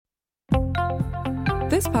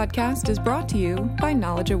This podcast is brought to you by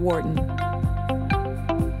Knowledge at Wharton.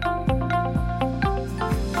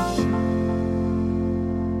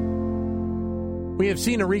 We have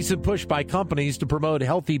seen a recent push by companies to promote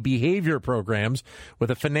healthy behavior programs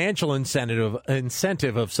with a financial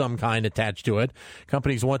incentive of some kind attached to it.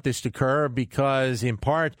 Companies want this to occur because, in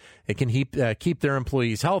part, it can keep their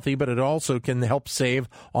employees healthy, but it also can help save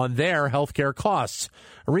on their health care costs.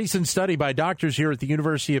 A recent study by doctors here at the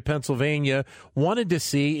University of Pennsylvania wanted to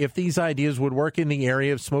see if these ideas would work in the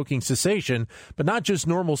area of smoking cessation, but not just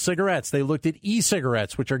normal cigarettes. They looked at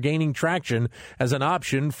e-cigarettes, which are gaining traction as an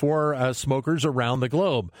option for smokers around the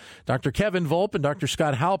globe. Dr. Kevin Volpe and Dr.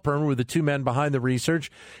 Scott Halpern were the two men behind the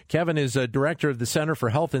research. Kevin is a director of the Center for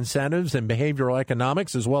Health Incentives and Behavioral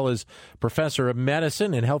Economics, as well as professor of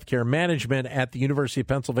medicine and healthcare management at the University of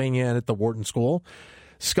Pennsylvania and at the Wharton School.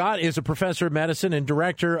 Scott is a professor of medicine and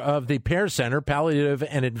director of the Pear Center, Palliative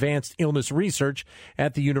and Advanced Illness Research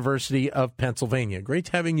at the University of Pennsylvania. Great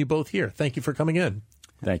having you both here. Thank you for coming in.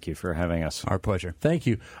 Thank you for having us. Our pleasure. Thank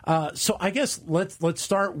you. So I guess let's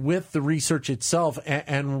start with the research itself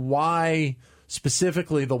and why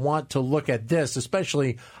specifically the want to look at this,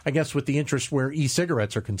 especially, I guess, with the interest where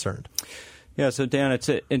e-cigarettes are concerned. Yeah, so Dan, it's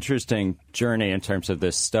an interesting journey in terms of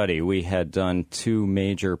this study. We had done two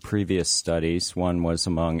major previous studies. One was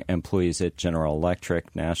among employees at General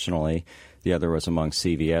Electric nationally. The other was among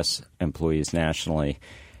CVS employees nationally,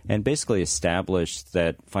 and basically established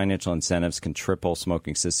that financial incentives can triple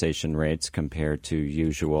smoking cessation rates compared to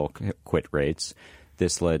usual quit rates.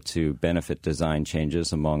 This led to benefit design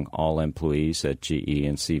changes among all employees at GE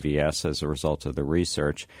and CVS as a result of the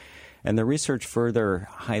research. And the research further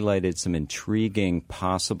highlighted some intriguing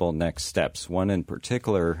possible next steps. One in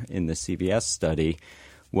particular in the CVS study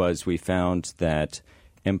was we found that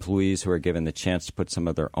employees who are given the chance to put some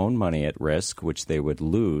of their own money at risk, which they would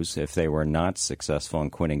lose if they were not successful in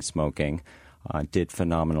quitting smoking, did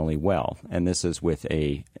phenomenally well. And this is with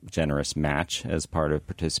a generous match as part of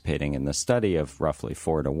participating in the study of roughly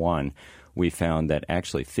 4-1. We found that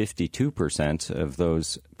actually 52% of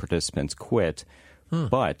those participants quit.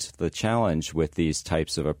 But the challenge with these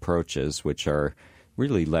types of approaches, which are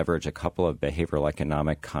really leverage a couple of behavioral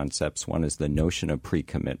economic concepts. One is the notion of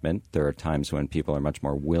pre-commitment. There are times when people are much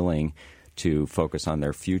more willing to focus on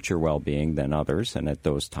their future well-being than others. And at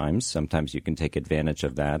those times, sometimes you can take advantage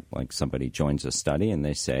of that. Like somebody joins a study and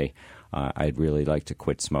they say, I'd really like to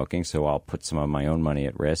quit smoking, so I'll put some of my own money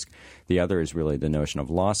at risk. The other is really the notion of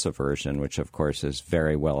loss aversion, which, of course, is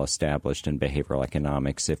very well established in behavioral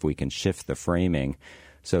economics. If we can shift the framing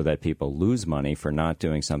so that people lose money for not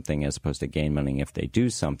doing something as opposed to gain money if they do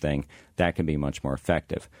something, that can be much more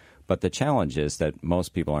effective. But the challenge is that most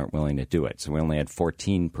people aren't willing to do it. So we only had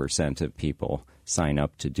 14% of people sign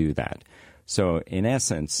up to do that. So in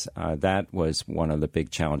essence, that was one of the big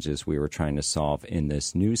challenges we were trying to solve in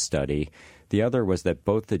this new study. The other was that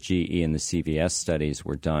both the GE and the CVS studies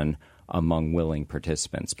were done among willing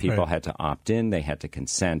participants. People had to opt in, they had to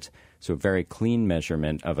consent. So a very clean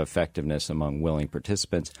measurement of effectiveness among willing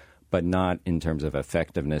participants, but not in terms of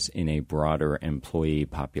effectiveness in a broader employee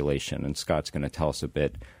population. And Scott's going to tell us a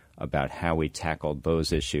bit about how we tackled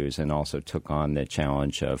those issues and also took on the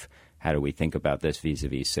challenge of how do we think about this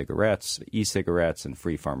vis-a-vis cigarettes, e-cigarettes, and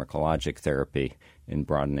free pharmacologic therapy in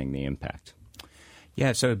broadening the impact.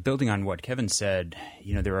 Yeah, so building on what Kevin said,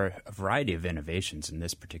 there are a variety of innovations in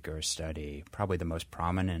this particular study. Probably the most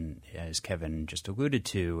prominent, as Kevin just alluded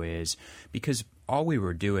to, is because all we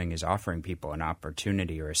were doing is offering people an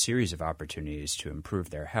opportunity or a series of opportunities to improve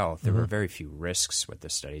their health. There were very few risks with the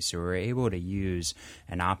study, so we were able to use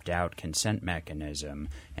an opt-out consent mechanism,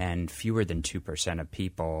 and fewer than 2% of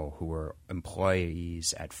people who were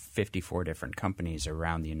employees at 54 different companies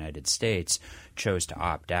around the United States chose to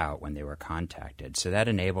opt out when they were contacted. So that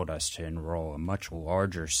enabled us to enroll a much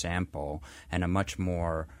larger sample and a much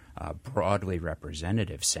more broadly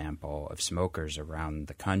representative sample of smokers around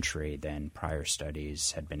the country than prior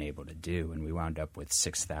studies had been able to do. And we wound up with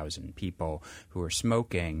 6,000 people who were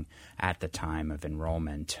smoking at the time of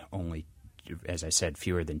enrollment. Only, as I said,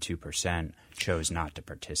 fewer than 2% chose not to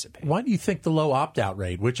participate. Why do you think the low opt-out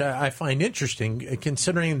rate, which I find interesting,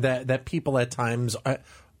 considering that people at times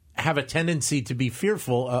have a tendency to be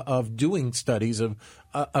fearful of doing studies,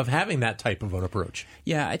 of having that type of an approach?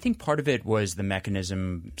 Yeah, I think part of it was the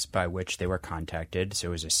mechanisms by which they were contacted. So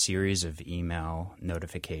it was a series of email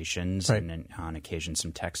notifications and on occasion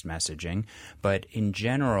some text messaging. But in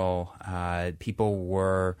general, people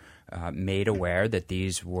were made aware that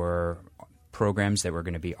these were programs that were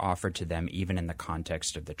going to be offered to them even in the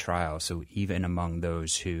context of the trial. So even among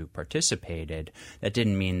those who participated, that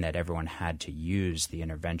didn't mean that everyone had to use the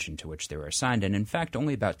intervention to which they were assigned. And in fact,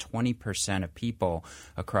 only about 20% of people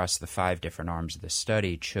across the 5 different arms of the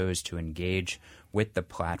study chose to engage with the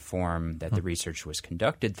platform that the research was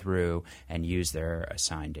conducted through and use their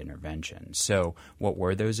assigned interventions. So what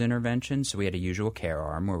were those interventions? So we had a usual care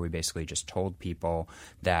arm where we basically just told people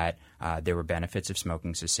that there were benefits of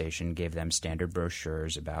smoking cessation, gave them standard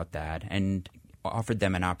brochures about that, and offered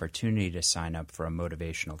them an opportunity to sign up for a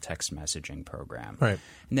motivational text messaging program. Right.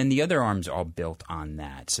 And then the other arms all built on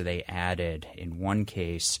that. So they added, in one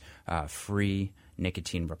case, free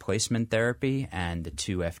nicotine replacement therapy and the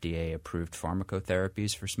 2 FDA-approved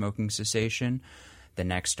pharmacotherapies for smoking cessation. The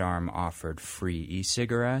next arm offered free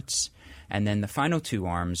e-cigarettes. And then the final 2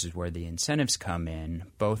 arms is where the incentives come in.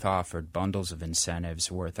 Both offered bundles of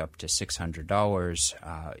incentives worth up to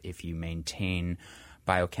 $600 if you maintain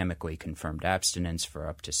biochemically confirmed abstinence for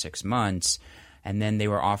up to 6 months. And then they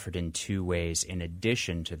were offered in 2 ways in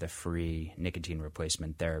addition to the free nicotine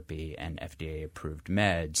replacement therapy and FDA-approved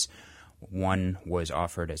meds. One was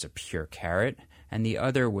offered as a pure carrot, and the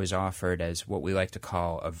other was offered as what we like to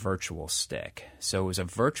call a virtual stick. So it was a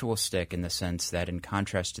virtual stick in the sense that, in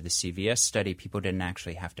contrast to the CVS study, people didn't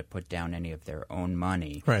actually have to put down any of their own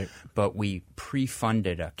money. Right. But we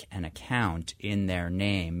pre-funded an account in their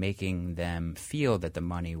name, making them feel that the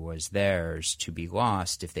money was theirs to be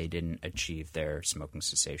lost if they didn't achieve their smoking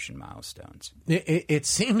cessation milestones. It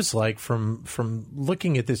seems like from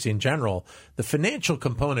looking at this in general, the financial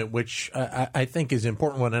component, which I think is an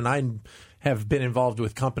important one, and I have been involved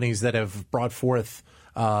with companies that have brought forth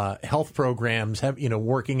health programs,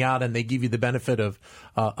 working out, and they give you the benefit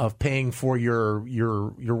of paying for your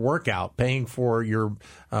workout, paying for your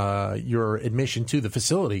admission to the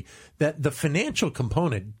facility. That the financial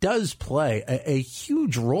component does play a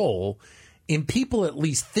huge role in people at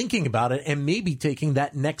least thinking about it and maybe taking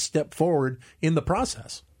that next step forward in the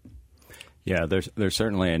process. Yeah, there's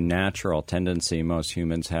certainly a natural tendency most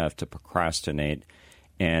humans have to procrastinate,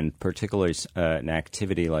 and particularly an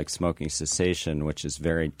activity like smoking cessation, which is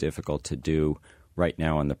very difficult to do right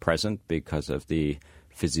now in the present because of the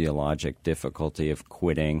physiologic difficulty of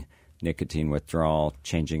quitting, nicotine withdrawal,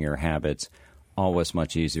 changing your habits. Always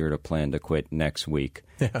much easier to plan to quit next week.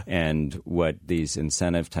 Yeah. And what these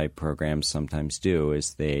incentive-type programs sometimes do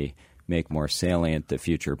is they make more salient the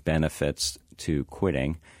future benefits to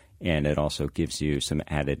quitting, and it also gives you some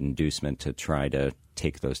added inducement to try to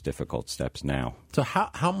take those difficult steps now. So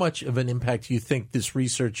how much of an impact do you think this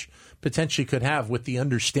research potentially could have with the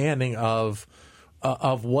understanding of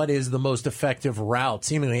what is the most effective route,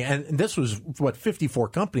 seemingly? And this was, 54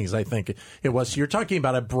 companies, I think it was. So you're talking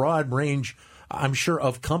about a broad range, I'm sure,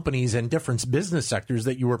 of companies and different business sectors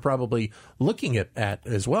that you were probably looking at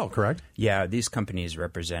as well, correct? Yeah, these companies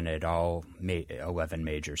represented all 11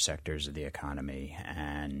 major sectors of the economy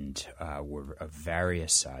and were of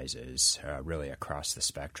various sizes, really across the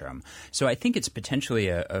spectrum. So I think it's potentially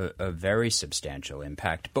a very substantial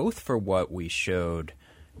impact, both for what we showed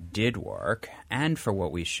did work and for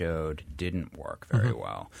what we showed didn't work very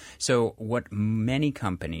well. So what many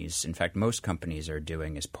companies, in fact most companies, are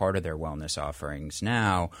doing as part of their wellness offerings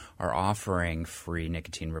now are offering free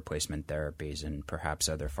nicotine replacement therapies and perhaps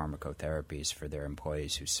other pharmacotherapies for their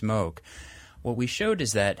employees who smoke. What we showed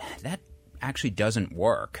is that actually doesn't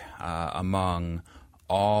work among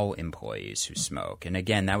all employees who smoke. And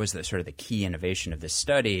again, that was the key innovation of this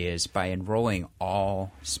study, is by enrolling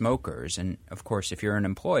all smokers. And of course, if you're an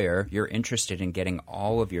employer, you're interested in getting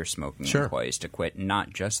all of your smoking employees to quit, not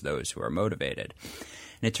just those who are motivated.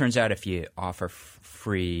 And it turns out if you offer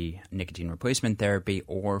free nicotine replacement therapy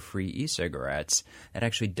or free e-cigarettes, that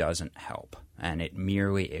actually doesn't help. And it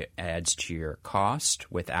merely adds to your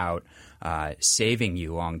cost without saving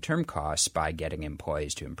you long-term costs by getting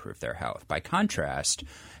employees to improve their health. By contrast,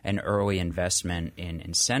 an early investment in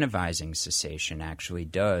incentivizing cessation actually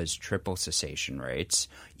does triple cessation rates,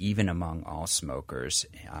 even among all smokers,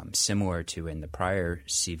 similar to in the prior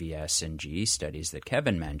CVS and GE studies that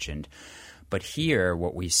Kevin mentioned. But here,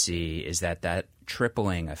 what we see is that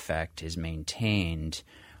tripling effect is maintained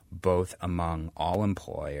both among all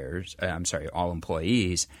employees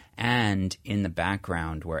and in the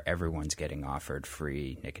background where everyone's getting offered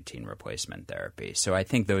free nicotine replacement therapy. So I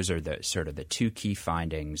think those are the 2 key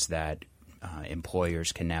findings that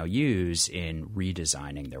employers can now use in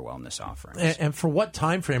redesigning their wellness offerings. And for what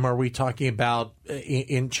time frame are we talking about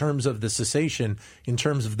in terms of the cessation, in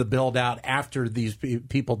terms of the build out after these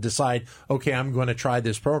people decide, okay, I'm going to try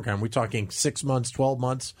this program? Are we talking 6 months, 12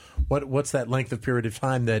 months? What's that length of period of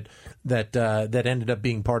time that ended up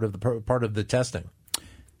being part of the testing?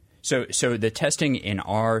 So the testing in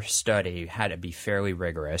our study had to be fairly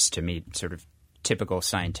rigorous to meet sort of typical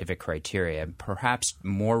scientific criteria, perhaps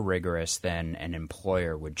more rigorous than an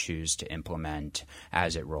employer would choose to implement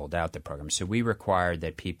as it rolled out the program. So we required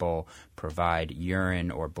that people provide urine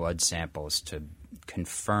or blood samples to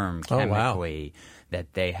confirm chemically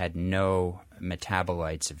that they had no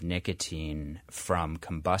metabolites of nicotine from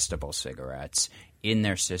combustible cigarettes in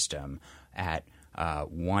their system at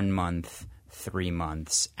 1 month, 3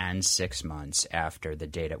 months, and 6 months after the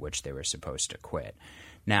date at which they were supposed to quit.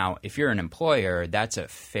 Now, if you're an employer, that's a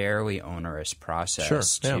fairly onerous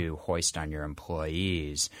process to hoist on your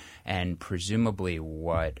employees. And presumably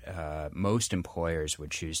what most employers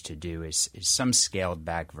would choose to do is some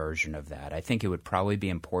scaled-back version of that. I think it would probably be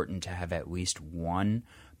important to have at least one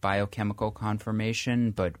biochemical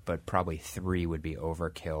confirmation, but probably 3 would be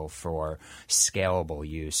overkill for scalable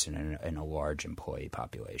use in a large employee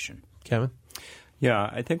population. Kevin?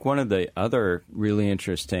 Yeah, I think one of the other really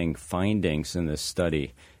interesting findings in this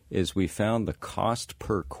study is we found the cost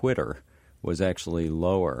per quitter was actually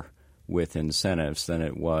lower with incentives than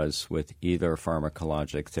it was with either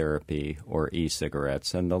pharmacologic therapy or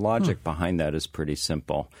e-cigarettes. And the logic behind that is pretty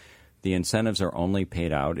simple. The incentives are only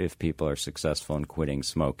paid out if people are successful in quitting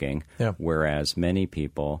smoking, whereas many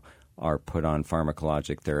people are put on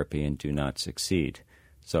pharmacologic therapy and do not succeed.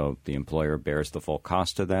 So the employer bears the full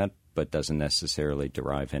cost of that, but doesn't necessarily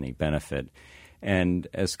derive any benefit. And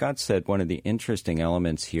as Scott said, one of the interesting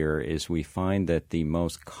elements here is we find that the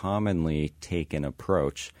most commonly taken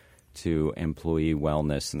approach to employee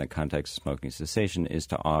wellness in the context of smoking cessation is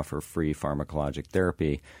to offer free pharmacologic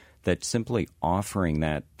therapy, that simply offering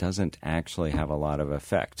that doesn't actually have a lot of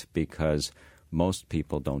effect because most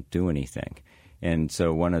people don't do anything. And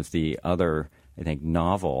so one of the other, I think,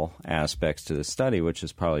 novel aspects to the study, which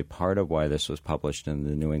is probably part of why this was published in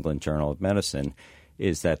the New England Journal of Medicine,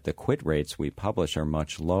 is that the quit rates we publish are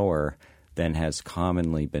much lower than has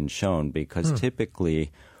commonly been shown, because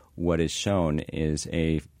typically what is shown is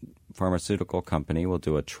a pharmaceutical company will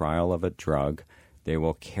do a trial of a drug. They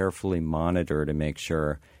will carefully monitor to make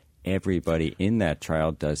sure everybody in that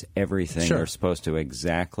trial does everything they're supposed to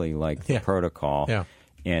exactly like the protocol.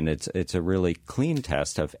 And it's a really clean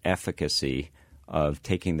test of efficacy of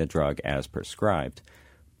taking the drug as prescribed.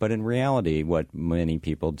 But in reality, what many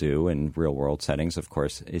people do in real-world settings, of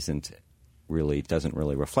course, doesn't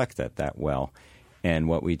really reflect that well. And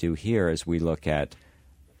what we do here is we look at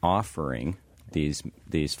offering these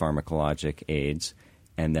pharmacologic aids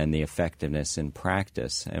and then the effectiveness in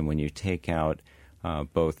practice. And when you take out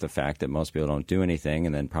both the fact that most people don't do anything,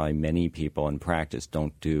 and then probably many people in practice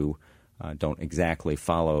don't exactly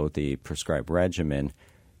follow the prescribed regimen,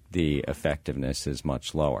 the effectiveness is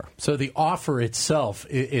much lower. So the offer itself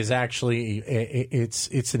is actually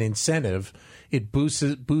it's an incentive. It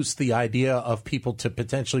boosts the idea of people to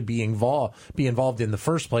potentially be involved in the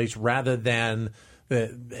first place, rather than,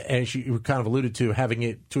 as you kind of alluded to, having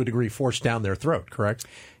it to a degree forced down their throat. Correct?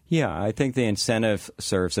 Yeah, I think the incentive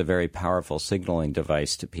serves a very powerful signaling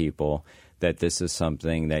device to people that this is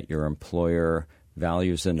something that your employer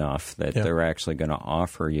values enough that they're actually going to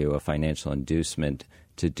offer you a financial inducement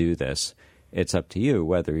to do this. It's up to you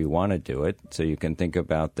whether you want to do it. So you can think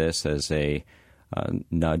about this as a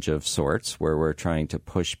nudge of sorts, where we're trying to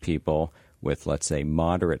push people with, let's say,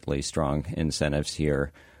 moderately strong incentives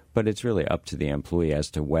here. But it's really up to the employee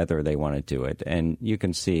as to whether they want to do it. And you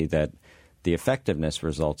can see that the effectiveness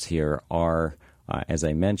results here are, as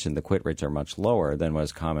I mentioned, the quit rates are much lower than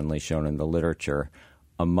was commonly shown in the literature.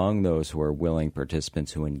 Among those who are willing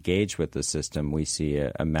participants who engage with the system, we see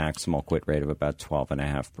a maximal quit rate of about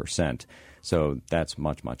 12.5%. So that's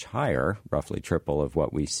much, much higher, roughly triple of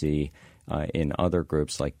what we see in other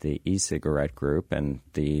groups like the e-cigarette group and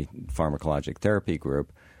the pharmacologic therapy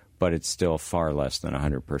group, but it's still far less than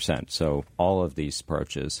 100%. So all of these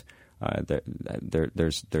approaches,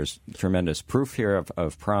 there's tremendous proof here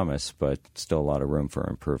of promise, but still a lot of room for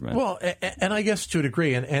improvement. Well, and I guess to a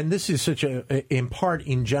degree, and this is such in part,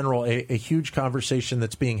 in general, a huge conversation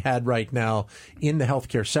that's being had right now in the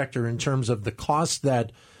healthcare sector in terms of the cost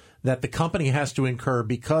that the company has to incur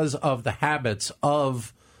because of the habits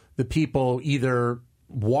of the people either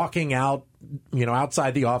walking out,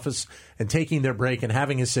 outside the office and taking their break and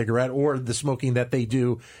having a cigarette, or the smoking that they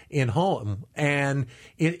do in home. And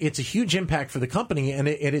it's a huge impact for the company, and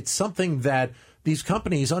it's something that these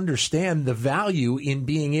companies understand the value in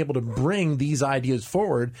being able to bring these ideas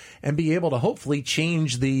forward and be able to hopefully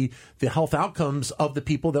change the health outcomes of the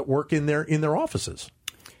people that work in their offices.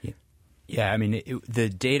 Yeah, I mean, the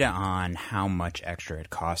data on how much extra it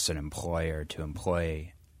costs an employer to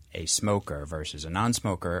employ a smoker versus a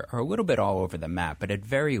non-smoker are a little bit all over the map, but at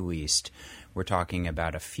very least, we're talking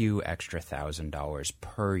about a few extra $1,000s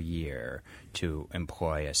per year to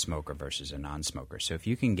employ a smoker versus a non-smoker. So if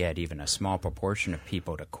you can get even a small proportion of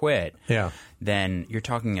people to quit, then you're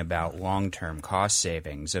talking about long-term cost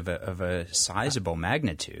savings of a sizable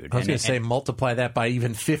magnitude. I was going to say multiply that by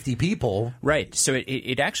even 50 people. Right. So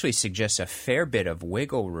it actually suggests a fair bit of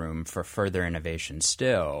wiggle room for further innovation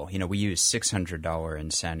still. We use $600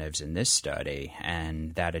 incentives in this study,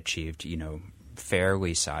 and that achieved,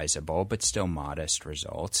 fairly sizable but still modest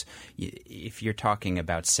results. If you're talking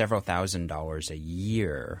about several $1,000s a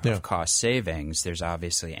year of cost savings, there's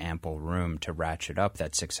obviously ample room to ratchet up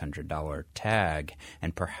that $600 tag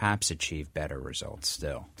and perhaps achieve better results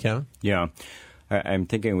still. Yeah. I'm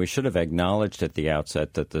thinking we should have acknowledged at the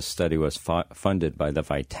outset that the study was funded by the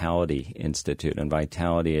Vitality Institute, and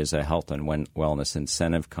Vitality is a health and wellness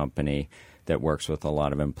incentive company that works with a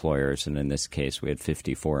lot of employers, and in this case, we had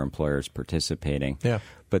 54 employers participating.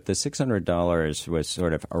 But the $600 was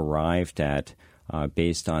sort of arrived at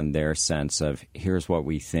based on their sense of here's what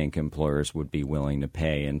we think employers would be willing to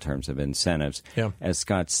pay in terms of incentives. As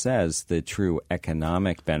Scott says, the true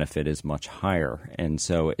economic benefit is much higher, and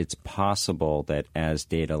so it's possible that as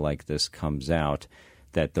data like this comes out,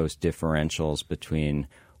 that those differentials between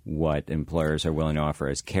what employers are willing to offer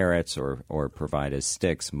as carrots or provide as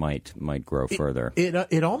sticks might grow further.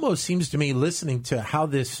 It almost seems to me, listening to how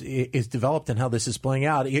this is developed and how this is playing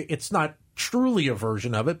out, it's not truly a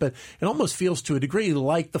version of it, but it almost feels to a degree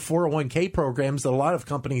like the 401k programs that a lot of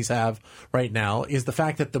companies have right now, is the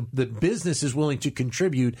fact that the business is willing to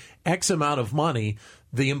contribute X amount of money.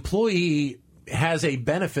 The employee has a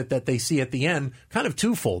benefit that they see at the end, kind of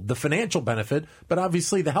twofold, the financial benefit, but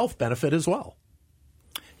obviously the health benefit as well.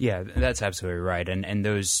 Yeah, that's absolutely right. And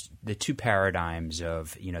the two paradigms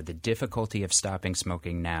of, the difficulty of stopping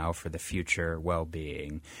smoking now for the future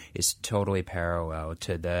well-being is totally parallel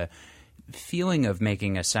to the feeling of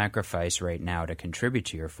making a sacrifice right now to contribute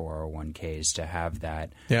to your 401ks to have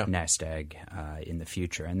that nest egg in the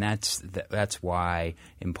future. And that's why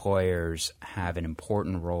employers have an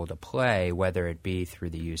important role to play, whether it be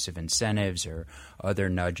through the use of incentives or other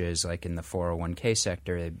nudges, like in the 401k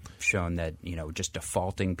sector. They've shown that, just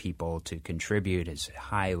defaulting people to contribute is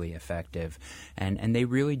highly effective. And they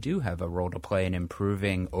really do have a role to play in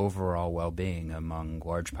improving overall well-being among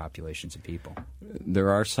large populations of people.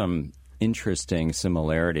 There are some interesting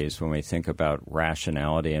similarities when we think about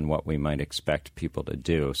rationality and what we might expect people to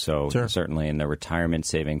do. So certainly in the retirement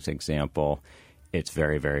savings example, it's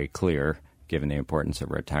very, very clear, given the importance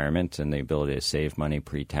of retirement and the ability to save money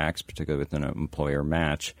pre-tax, particularly with an employer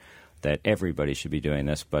match, that everybody should be doing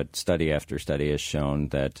this. But study after study has shown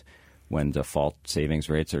that when default savings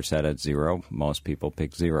rates are set at 0, most people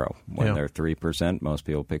pick 0. When they're 3%, most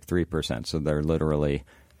people pick 3%. So they're literally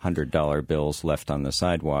 $100 bills left on the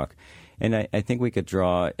sidewalk. And I think we could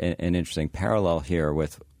draw an interesting parallel here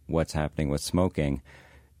with what's happening with smoking.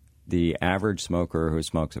 The average smoker who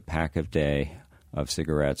smokes a pack a day of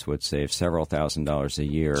cigarettes would save several $1,000s a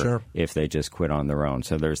year if they just quit on their own.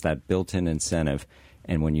 So there's that built-in incentive.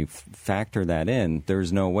 And when you factor that in,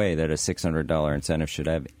 there's no way that a $600 incentive should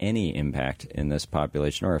have any impact in this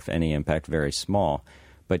population, or if any impact, very small.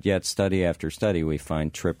 But yet, study after study, we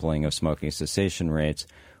find tripling of smoking cessation rates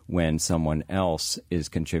when someone else is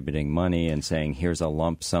contributing money and saying, here's a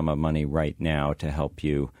lump sum of money right now to help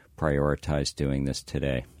you prioritize doing this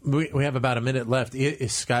today. We have about a minute left.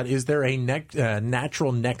 Scott, is there a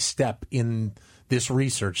natural next step in this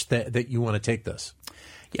research that you want to take this?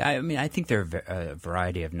 Yeah, I mean, I think there are a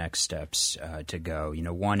variety of next steps to go.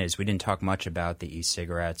 One is we didn't talk much about the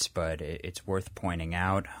e-cigarettes, but it's worth pointing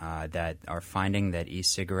out that our finding that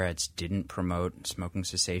e-cigarettes didn't promote smoking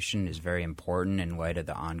cessation is very important in light of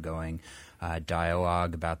the ongoing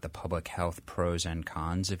dialogue about the public health pros and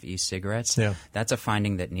cons of e-cigarettes. That's a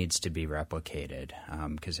finding that needs to be replicated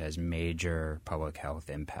because it has major public health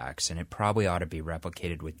impacts, and it probably ought to be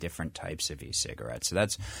replicated with different types of e-cigarettes. So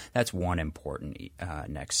that's one important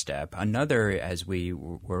next step. Another, as we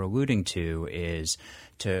were alluding to, is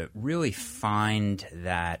to really find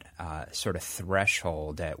that sort of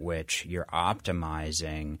threshold at which you're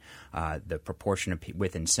optimizing the proportion of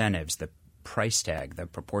with incentives, the price tag, the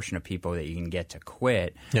proportion of people that you can get to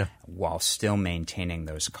quit while still maintaining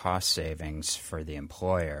those cost savings for the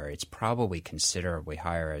employer, it's probably considerably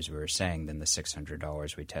higher, as we were saying, than the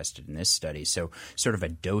 $600 we tested in this study. So sort of a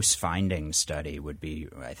dose-finding study would be,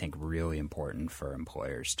 I think, really important for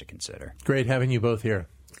employers to consider. Great having you both here.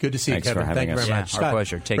 Good to see Thanks you, Kevin. for having Thank you us. very much. Our Scott,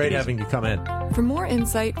 pleasure. Take great it easy. having you come in. For more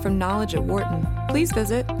insight from Knowledge at Wharton, please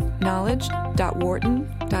visit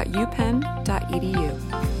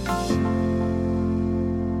knowledge.wharton.upenn.edu.